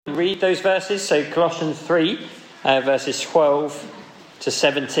read those verses. So Colossians 3, verses 12 to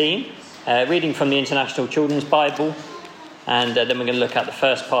 17, reading from the International Children's Bible, and then we're going to look at the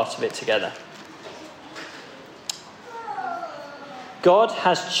first part of it together. God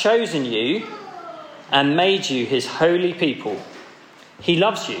has chosen you and made you his holy people. He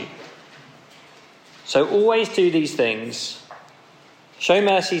loves you. So always do these things. Show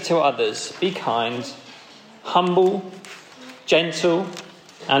mercy to others. Be kind, humble, gentle,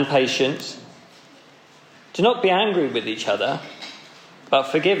 and patient. Do not be angry with each other, but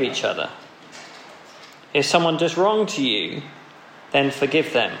forgive each other. If someone does wrong to you, then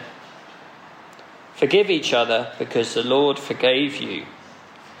forgive them. Forgive each other because the Lord forgave you.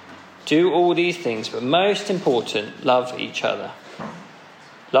 Do all these things, but most important, love each other.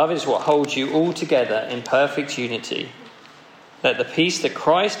 Love is what holds you all together in perfect unity. Let the peace that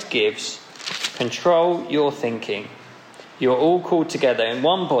Christ gives control your thinking. You are all called together in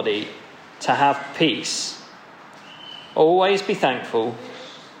one body to have peace. Always be thankful.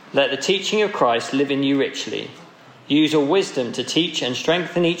 Let the teaching of Christ live in you richly. Use your wisdom to teach and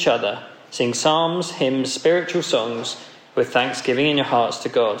strengthen each other. Sing psalms, hymns, spiritual songs with thanksgiving in your hearts to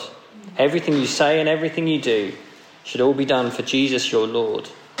God. Everything you say and everything you do should all be done for Jesus your Lord.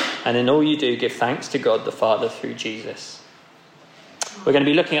 And in all you do, give thanks to God the Father through Jesus. We're going to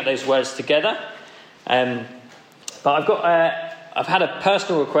be looking at those words together. But I've had a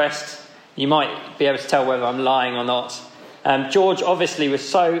personal request. You might be able to tell whether I'm lying or not. George obviously was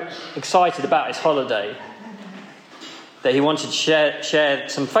so excited about his holiday that he wanted to share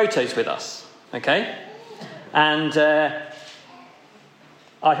some photos with us, okay? And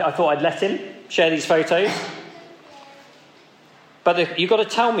I thought I'd let him share these photos. But you've got to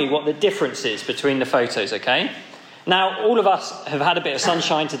tell me what the difference is between the photos, okay? Now, all of us have had a bit of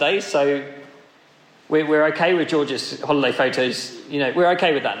sunshine today, so we're okay with George's holiday photos. You know, we're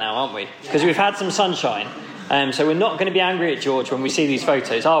okay with that now, aren't we? Because we've had some sunshine. So we're not going to be angry at George when we see these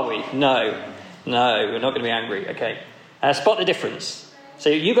photos, are we? No, we're not going to be angry, okay? Spot the difference. So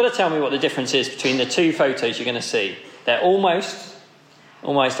you've got to tell me what the difference is between the two photos you're going to see. They're almost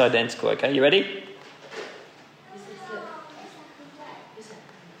identical, okay? You ready?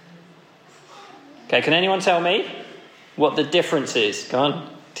 Okay, can anyone tell me what the difference is? Go on,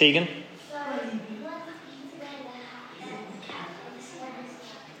 Tegan.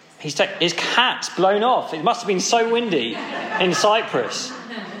 His cat's blown off. It must have been so windy in Cyprus.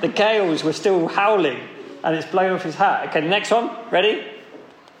 The gales were still howling and it's blown off his hat. Okay, the next one. Ready?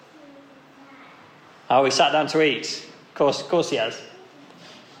 Oh, he sat down to eat. Of course he has.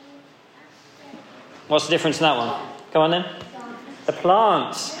 What's the difference in that one? Go on then. The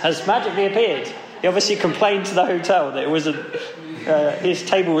plant has magically appeared. He obviously complained to the hotel that it wasn't his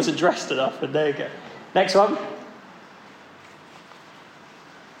table wasn't dressed enough, and there you go. Next one.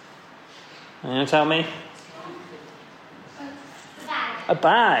 You want to tell me? A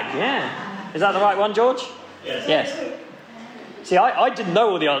bag, yeah. Is that the right one, George? Yes. See, I didn't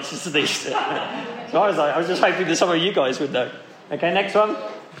know all the answers to these. So I was just hoping that some of you guys would know. Okay, next one.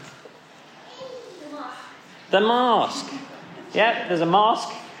 The mask. Yeah, there's a mask.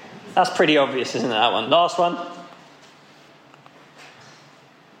 That's pretty obvious, isn't it, that one? Last one.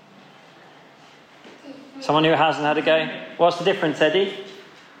 Someone who hasn't had a go. What's the difference, Eddie?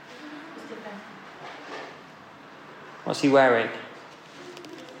 What's he wearing?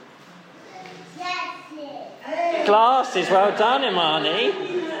 Glasses. Well done, Imani.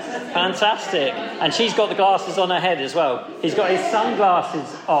 Fantastic. And she's got the glasses on her head as well. He's got his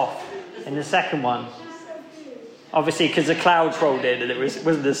sunglasses off in the second one. Obviously, because the clouds rolled in and it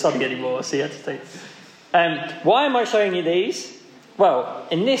wasn't as sunny anymore, so he had to take. Why am I showing you these? Well,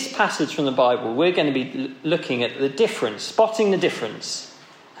 in this passage from the Bible, we're going to be looking at the difference, spotting the difference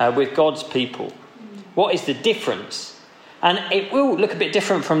with God's people. What is the difference? And it will look a bit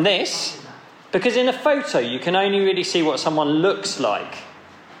different from this, because in a photo, you can only really see what someone looks like.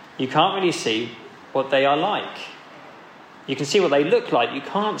 You can't really see what they are like. You can see what they look like. You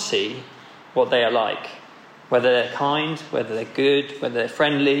can't see what they are like. Whether they're kind, whether they're good, whether they're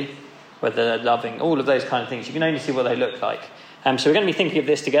friendly, whether they're loving, all of those kind of things. You can only see what they look like. So we're going to be thinking of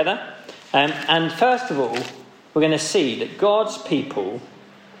this together. And first of all, we're going to see that God's people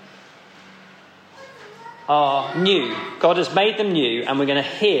are new. God has made them new, and we're going to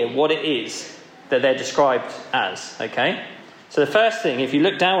hear what it is that they're described as. Okay? So the first thing, if you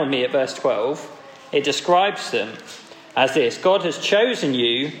look down with me at verse 12, it describes them as this. God has chosen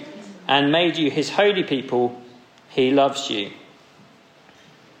you and made you his holy people. He loves you.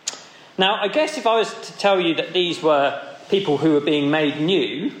 Now, I guess if I was to tell you that these were people who were being made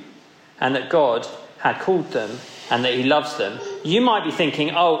new and that God had called them and that he loves them, you might be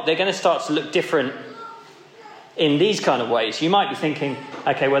thinking, oh, they're going to start to look different in these kind of ways. You might be thinking,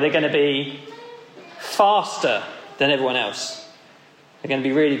 okay, well, they're going to be faster than everyone else. They're going to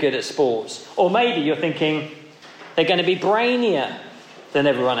be really good at sports. Or maybe you're thinking they're going to be brainier than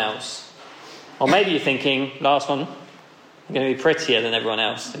everyone else. Or maybe you're thinking, last one, they're going to be prettier than everyone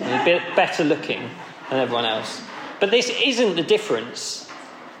else. They're going to be a bit better looking than everyone else. But this isn't the difference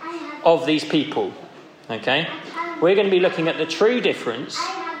of these people, okay? We're going to be looking at the true difference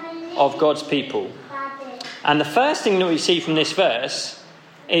of God's people. And the first thing that we see from this verse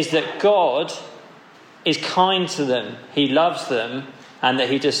is that God is kind to them. He loves them and that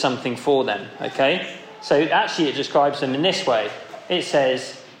he does something for them, okay? So actually it describes them in this way. It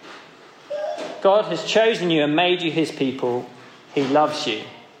says, God has chosen you and made you his people. He loves you.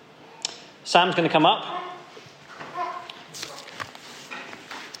 Sam's going to come up.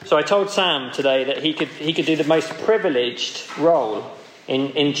 So I told Sam today that he could do the most privileged role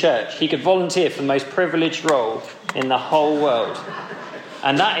in church. He could volunteer for the most privileged role in the whole world.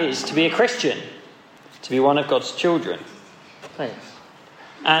 And that is to be a Christian, to be one of God's children. Thanks.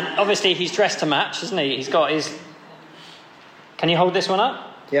 And obviously he's dressed to match, isn't he? He's got his... Can you hold this one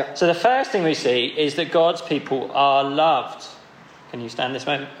up? Yeah. So the first thing we see is that God's people are loved. Can you stand this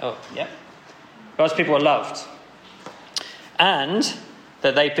moment? Oh, yeah. God's people are loved. And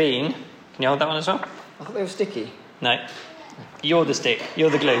that they've been... Can you hold that one as well? I thought they were sticky. No. You're the stick.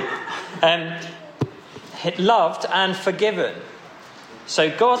 You're the glue. Loved and forgiven. So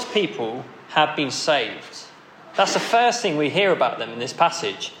God's people have been saved. That's the first thing we hear about them in this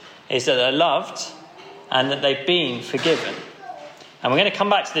passage, is that they're loved and that they've been forgiven. And we're going to come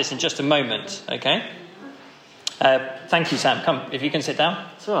back to this in just a moment, okay? Thank you, Sam. Come, if you can sit down.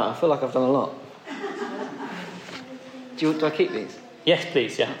 It's all right. I feel like I've done a lot. Do I keep these? Yes,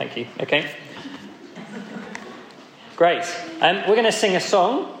 please. Yeah, thank you. Okay. Great. We're going to sing a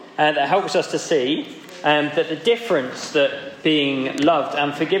song that helps us to see that the difference that being loved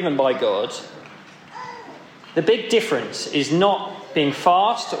and forgiven by God, the big difference is not being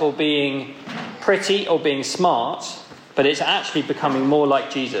fast or being pretty or being smart, but it's actually becoming more like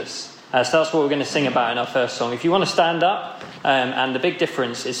Jesus. So that's what we're going to sing about in our first song. If you want to stand up, and the big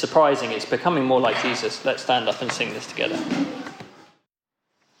difference is surprising, it's becoming more like Jesus. Let's stand up and sing this together.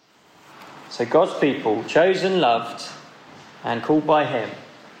 So God's people, chosen, loved, and called by him.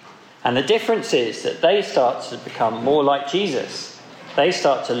 And the difference is that they start to become more like Jesus. They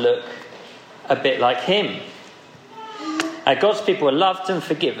start to look a bit like him. God's people are loved and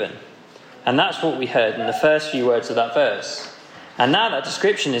forgiven. And that's what we heard in the first few words of that verse. And now that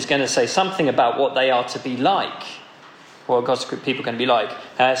description is going to say something about what they are to be like. What God's people are going to be like.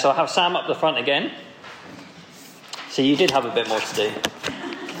 So I'll have Sam up the front again. So you did have a bit more to do.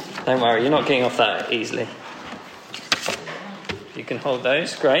 Don't worry, you're not getting off that easily. You can hold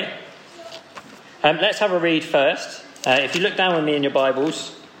those, great. Let's have a read first. If you look down with me in your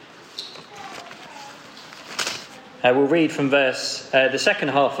Bibles, we'll read from the second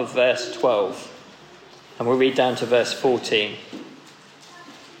half of verse 12. And we'll read down to verse 14.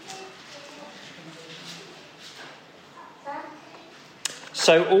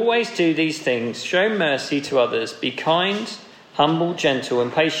 So always do these things, show mercy to others, be kind, humble, gentle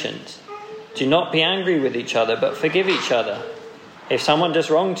and patient. Do not be angry with each other, but forgive each other. If someone does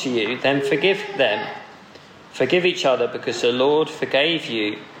wrong to you, then forgive them. Forgive each other because the Lord forgave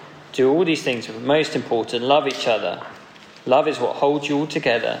you. Do all these things, but most important, love each other. Love is what holds you all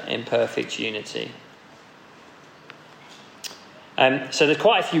together in perfect unity. So there's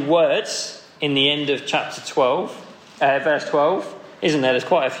quite a few words in the end of chapter 12, verse 12, isn't there? There's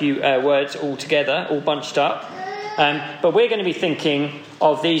quite a few words all together, all bunched up. But we're going to be thinking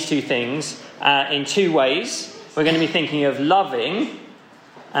of these two things in two ways. We're going to be thinking of loving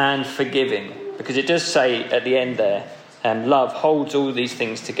and forgiving, because it does say at the end there, love holds all these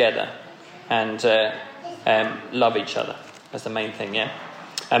things together, and love each other. That's the main thing, yeah?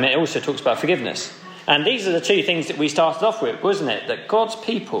 It also talks about forgiveness. And these are the two things that we started off with, wasn't it? That God's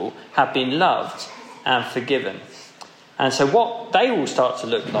people have been loved and forgiven. And so what they will start to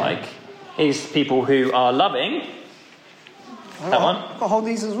look like is people who are loving. That one. I've got to hold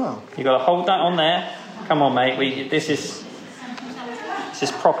these as well. You've got to hold that on there. Come on, mate. This is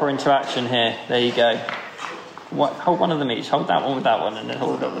proper interaction here. There you go. Hold one of them each. Hold that one with that one, and then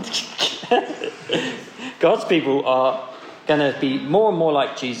hold that one. God's people are going to be more and more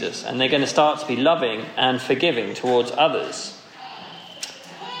like Jesus, and they're going to start to be loving and forgiving towards others.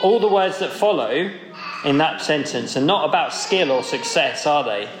 All the words that follow in that sentence are not about skill or success, are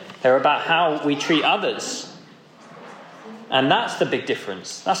they? They're about how we treat others. And that's the big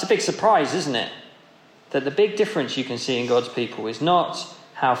difference. That's a big surprise, isn't it? that the big difference you can see in God's people is not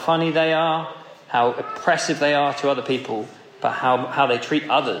how funny they are, how oppressive they are to other people, but how they treat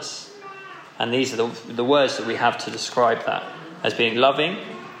others. And these are the words that we have to describe that, as being loving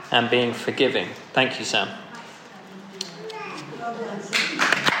and being forgiving. Thank you, Sam.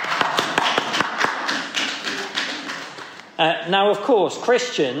 Now, of course,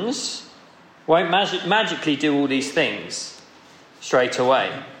 Christians won't magically do all these things straight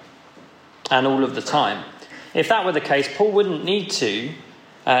away and all of the time. If that were the case, Paul wouldn't need to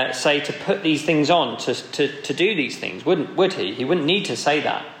say to put these things on, to do these things, would he? He wouldn't need to say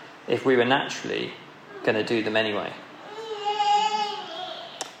that if we were naturally going to do them anyway.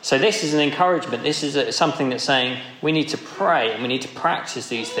 So this is an encouragement. This is something that's saying we need to pray and we need to practice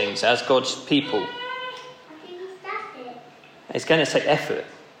these things as God's people. It's going to take effort.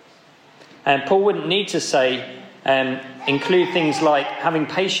 And Paul wouldn't need to say, include things like having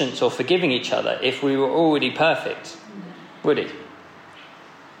patience or forgiving each other if we were already perfect, would he?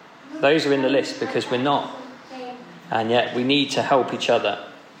 Those are in the list because we're not. And yet we need to help each other.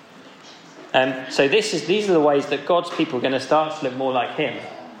 So these are the ways that God's people are going to start to live more like him.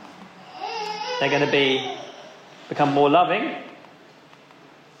 They're going to become more loving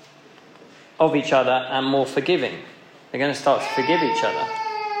of each other and more forgiving. They're going to start to forgive each other.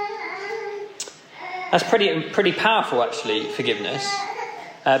 That's pretty powerful, actually, forgiveness.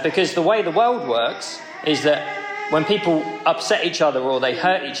 Because the way the world works is that when people upset each other or they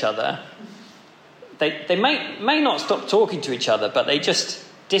hurt each other, they may not stop talking to each other, but they just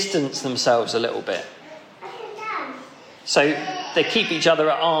distance themselves a little bit. So they keep each other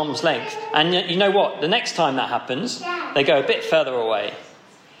at arm's length. And you know what? The next time that happens, they go a bit further away.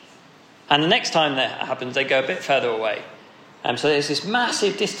 And the next time that happens, they go a bit further away. So there's this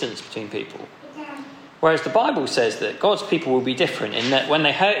massive distance between people. Whereas the Bible says that God's people will be different in that when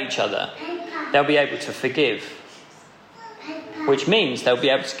they hurt each other, they'll be able to forgive. Which means they'll be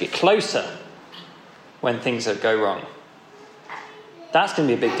able to get closer when things go wrong. That's going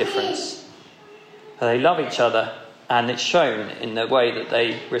to be a big difference. They love each other, and it's shown in the way that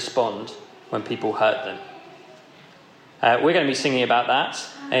they respond when people hurt them. We're going to be singing about that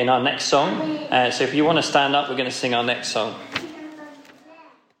in our next song. So if you want to stand up, we're going to sing our next song.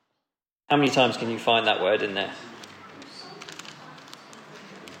 How many times can you find that word in there?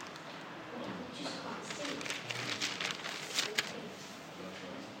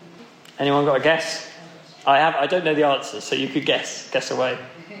 Anyone got a guess? I don't know the answer, so you could guess away.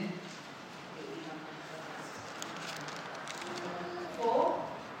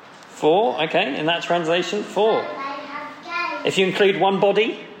 4, okay, in that translation, 4. If you include one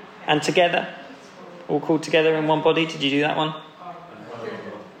body and together, all called together in one body, did you do that one?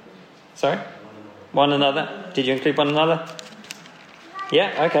 Sorry? One another. Did you include one another?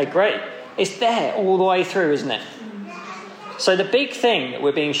 Yeah, okay, great. It's there all the way through, isn't it? So the big thing that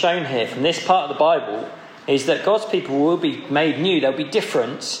we're being shown here from this part of the Bible is that God's people will be made new. They'll be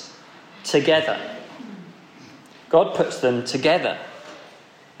different together. God puts them together.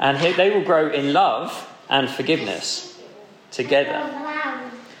 And they will grow in love and forgiveness together.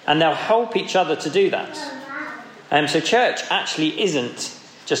 And they'll help each other to do that. So church actually isn't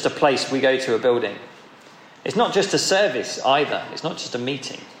just a place we go to, a building. It's not just a service either. It's not just a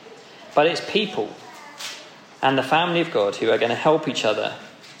meeting. But it's people and the family of God who are going to help each other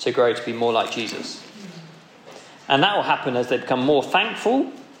to grow to be more like Jesus. And that will happen as they become more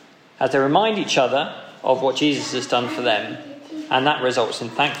thankful, as they remind each other of what Jesus has done for them. And that results in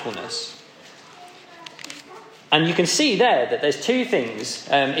thankfulness. And you can see there that there's two things.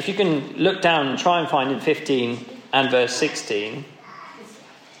 If you can look down and try and find in 15 and verse 16.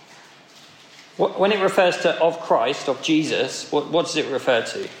 When it refers to of Christ, of Jesus, what does it refer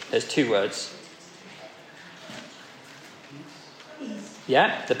to? There's two words.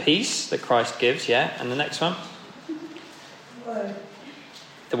 Yeah, the peace that Christ gives, yeah. And the next one?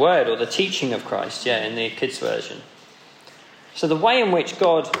 The word or the teaching of Christ, yeah, in the kids' version. So the way in which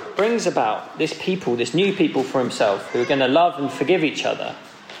God brings about this people, this new people for himself, who are going to love and forgive each other,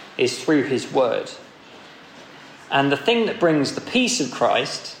 is through his word. And the thing that brings the peace of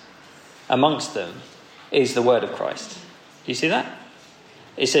Christ amongst them is the word of Christ. Do you see that?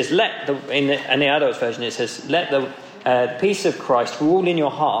 It says, in the adult version, it says, let the peace of Christ rule in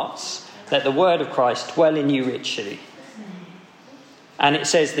your hearts, let the word of Christ dwell in you richly. And it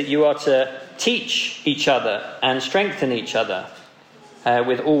says that you are to teach each other and strengthen each other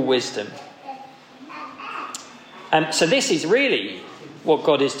with all wisdom. So this is really what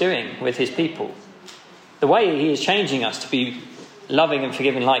God is doing with his people. The way he is changing us to be loving and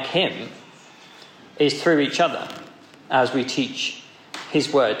forgiving like him is through each other as we teach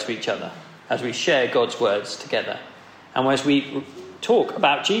his word to each other as we share God's words together, and as we talk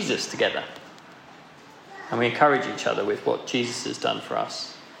about Jesus together, and we encourage each other with what Jesus has done for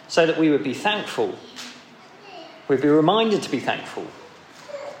us, so that we would be thankful. We'd be reminded to be thankful,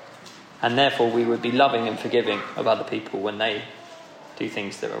 and therefore we would be loving and forgiving of other people when they do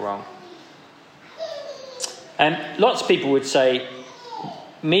things that are wrong. And lots of people would say,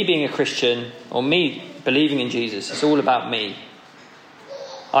 me being a Christian, or me believing in Jesus, it's all about me.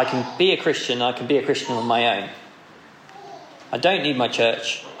 I can be a Christian on my own. I don't need my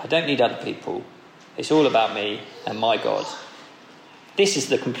church, I don't need other people. It's all about me and my God. This is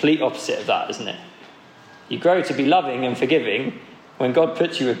the complete opposite of that, isn't it? You grow to be loving and forgiving when God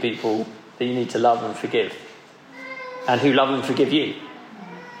puts you with people that you need to love and forgive, and who love and forgive you.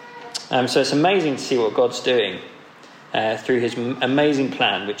 So it's amazing to see what God's doing through his amazing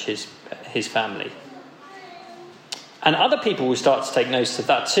plan, which is his family. And other people will start to take notice of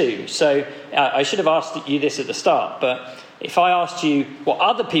that too. So I should have asked you this at the start, but if I asked you what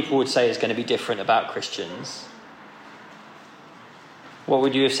other people would say is going to be different about Christians, what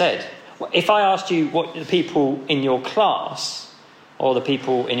would you have said? If I asked you what the people in your class, or the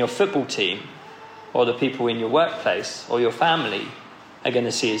people in your football team, or the people in your workplace, or your family are going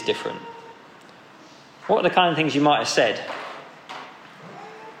to see as different, what are the kind of things you might have said?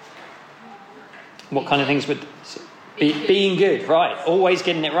 What kind of things would... Being good, right. Always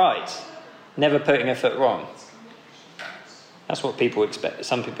getting it right. Never putting a foot wrong. That's what people expect.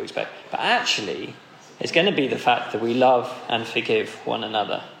 Some people expect. But actually, it's going to be the fact that we love and forgive one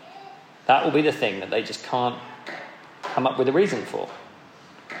another. That will be the thing that they just can't come up with a reason for.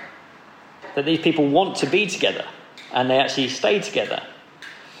 That these people want to be together, and they actually stay together.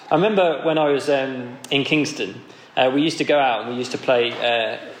 I remember when I was in Kingston, we used to go out and we used to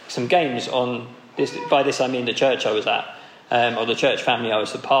play some games on this. By this I mean the church I was at, or the church family I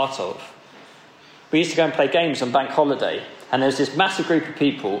was a part of. We used to go and play games on bank holiday, and there was this massive group of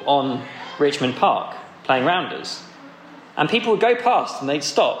people on Richmond Park playing rounders. And people would go past and they'd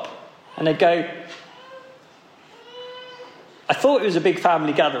stop and they'd go, I thought it was a big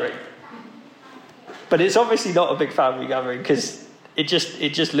family gathering, but it's obviously not a big family gathering because it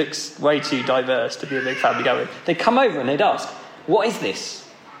just looks way too diverse to be a big family gathering. They'd come over and they'd ask, what is this?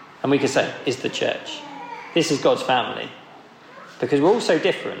 And we could say, it's the church. This is God's family. Because we're all so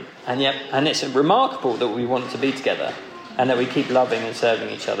different, and it's remarkable that we want to be together and that we keep loving and serving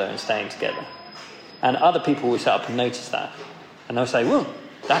each other and staying together. And other people will sit up and notice that. And they'll say, well,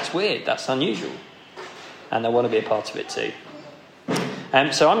 that's weird, that's unusual. And they'll want to be a part of it too.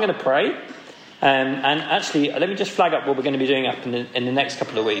 So I'm going to pray. And actually, let me just flag up what we're going to be doing up in the next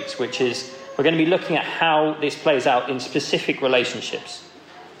couple of weeks, which is we're going to be looking at how this plays out in specific relationships.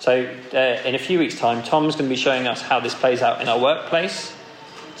 So in a few weeks' time, Tom's going to be showing us how this plays out in our workplace.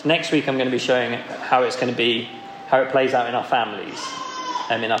 So next week, I'm going to be showing how it plays out in our families,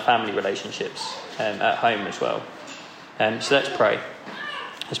 in our family relationships, at home as well. So let's pray.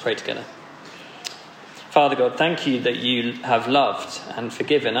 Let's pray together. Father God, thank you that you have loved and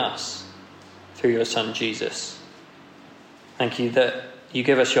forgiven us through your Son Jesus. Thank you that you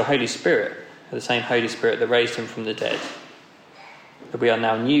give us your Holy Spirit, the same Holy Spirit that raised him from the dead. That we are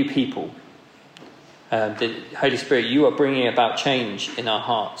now new people. The Holy Spirit, you are bringing about change in our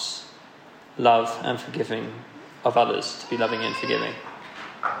hearts. Love and forgiving of others, to be loving and forgiving.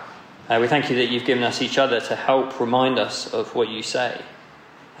 We thank you that you've given us each other to help remind us of what you say,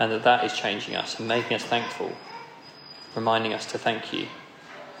 and that is changing us and making us thankful, reminding us to thank you.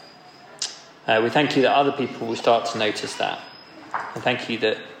 We thank you that other people will start to notice that, and thank you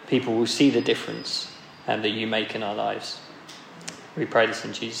that people will see the difference that you make in our lives. We pray this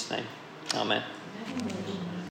in Jesus' name. Amen.